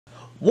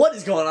What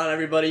is going on,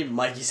 everybody?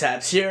 Mikey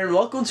Saps here, and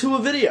welcome to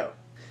a video.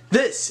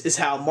 This is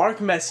how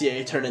Mark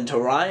Messier turned into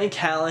Ryan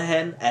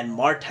Callahan and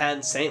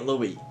Martin St.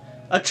 Louis,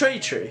 a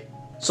trade tree.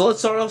 So let's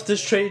start off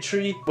this trade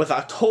tree with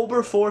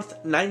October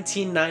 4th,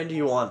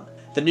 1991.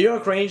 The New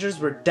York Rangers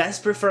were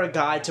desperate for a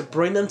guy to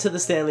bring them to the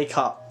Stanley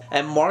Cup,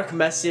 and Mark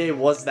Messier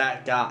was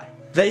that guy.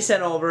 They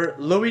sent over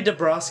Louis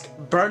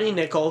DeBrusk, Bernie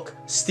Nicholk,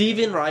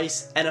 Steven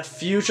Rice, and a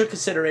future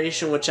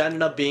consideration which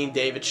ended up being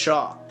David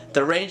Shaw.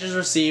 The Rangers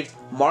received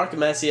Mark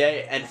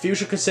Messier and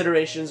future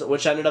considerations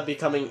which ended up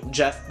becoming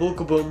Jeff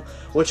Beukeboom,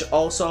 which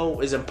also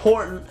is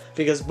important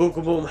because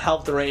Beukeboom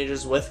helped the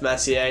Rangers with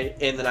Messier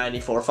in the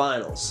 '94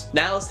 finals.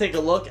 Now let's take a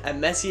look at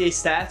Messier's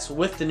stats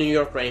with the New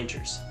York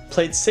Rangers.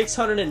 Played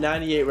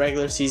 698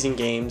 regular season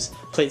games,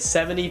 played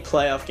 70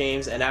 playoff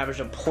games, and averaged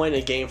a point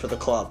a game for the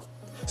club.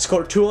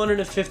 Scored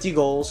 250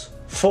 goals,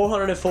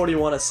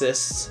 441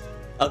 assists,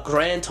 a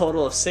grand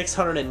total of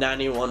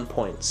 691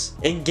 points.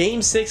 In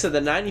Game 6 of the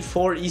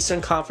 '94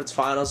 Eastern Conference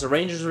Finals, the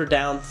Rangers were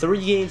down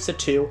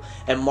 3-2,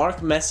 and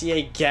Mark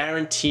Messier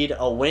guaranteed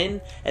a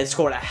win and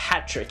scored a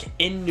hat trick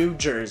in New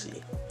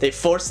Jersey. They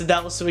forced the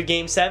Devils to a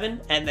Game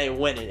 7, and they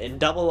win it in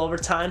double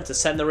overtime to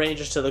send the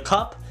Rangers to the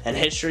Cup, and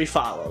history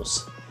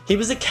follows. He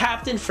was a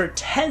captain for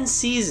 10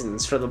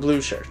 seasons for the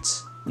Blue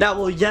Shirts. Now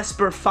we'll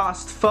Jesper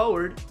fast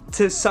forward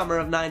to summer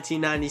of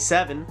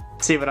 1997.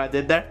 See what I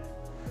did there?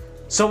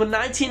 So in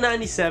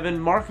 1997,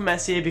 Mark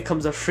Messier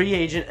becomes a free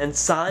agent and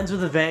signs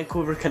with the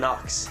Vancouver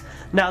Canucks.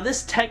 Now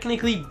this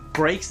technically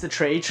breaks the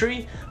trade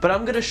tree, but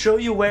I'm going to show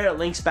you where it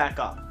links back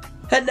up.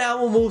 And now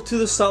we'll move to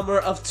the summer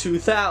of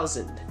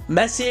 2000.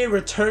 Messier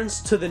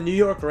returns to the New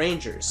York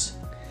Rangers.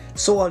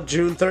 So on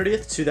June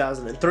 30th,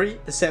 2003,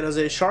 the San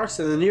Jose Sharks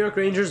and the New York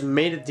Rangers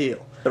made a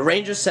deal. The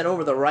Rangers sent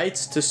over the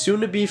rights to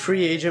soon-to-be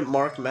free agent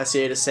Mark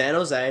Messier to San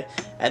Jose,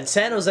 and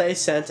San Jose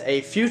sent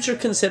a future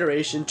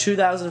consideration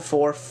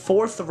 2004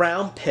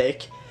 4th-round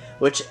pick,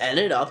 which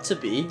ended up to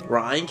be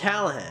Ryan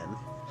Callahan.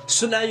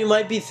 So now you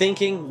might be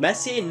thinking,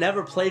 Messier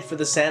never played for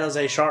the San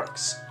Jose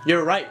Sharks.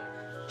 You're right.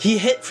 He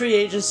hit free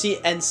agency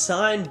and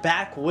signed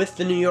back with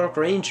the New York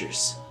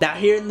Rangers. Now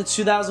here in the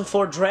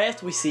 2004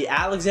 draft, we see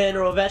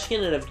Alexander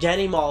Ovechkin and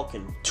Evgeny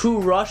Malkin, two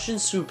Russian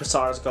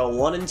superstars, go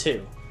 1 and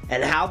 2.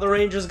 And how the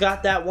Rangers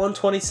got that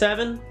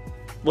 127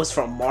 was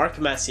from Mark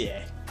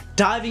Messier.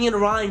 Diving into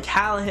Ryan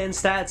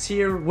Callahan's stats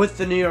here with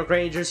the New York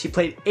Rangers, he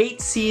played 8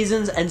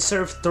 seasons and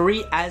served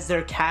 3 as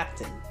their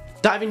captain.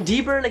 Diving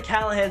deeper into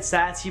Callahan's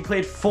stats, he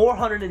played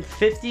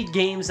 450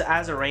 games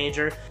as a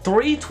Ranger,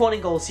 3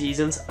 20-goal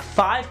seasons,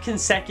 5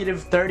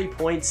 consecutive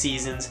 30-point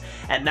seasons,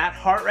 and that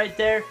heart right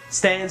there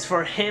stands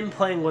for him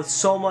playing with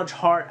so much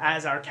heart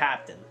as our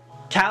captain.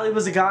 Callie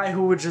was a guy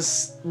who would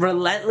just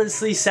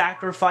relentlessly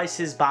sacrifice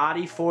his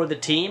body for the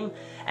team,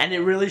 and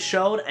it really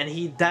showed, and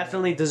he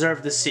definitely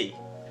deserved the C.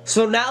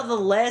 So now the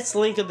last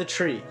link of the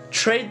tree.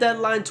 Trade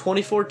deadline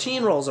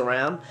 2014 rolls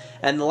around,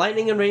 and the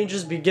Lightning and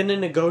Rangers begin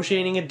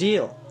negotiating a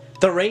deal.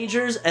 The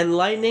Rangers and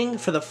Lightning,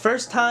 for the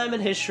first time in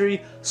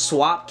history,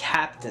 swap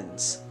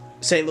captains.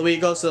 St. Louis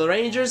goes to the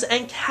Rangers,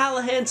 and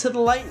Callahan to the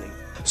Lightning.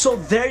 So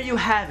there you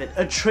have it,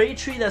 a trade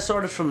tree that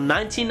started from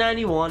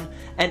 1991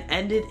 and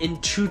ended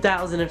in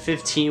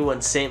 2015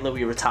 when St.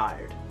 Louis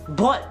retired.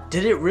 But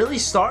did it really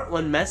start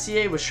when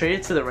Messier was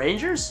traded to the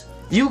Rangers?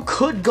 You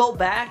could go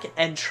back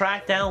and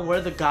track down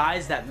where the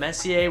guys that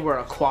Messier were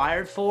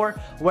acquired for,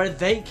 where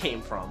they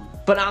came from.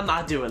 But I'm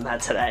not doing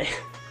that today.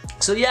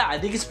 So yeah, I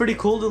think it's pretty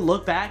cool to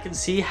look back and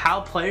see how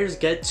players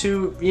get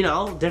to,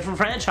 different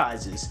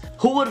franchises.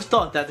 Who would have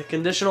thought that the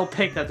conditional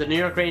pick that the New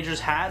York Rangers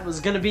had was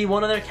going to be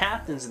one of their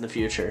captains in the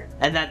future?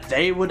 And that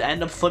they would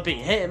end up flipping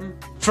him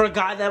for a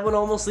guy that would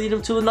almost lead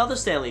him to another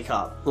Stanley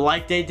Cup,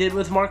 like they did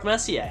with Mark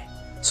Messier.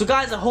 So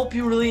guys, I hope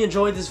you really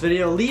enjoyed this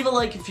video. Leave a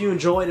like if you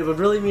enjoyed, it would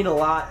really mean a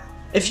lot.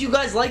 If you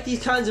guys like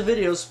these kinds of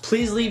videos,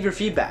 please leave your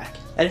feedback.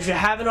 And if you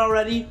haven't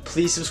already,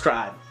 please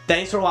subscribe.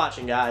 Thanks for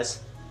watching,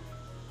 guys.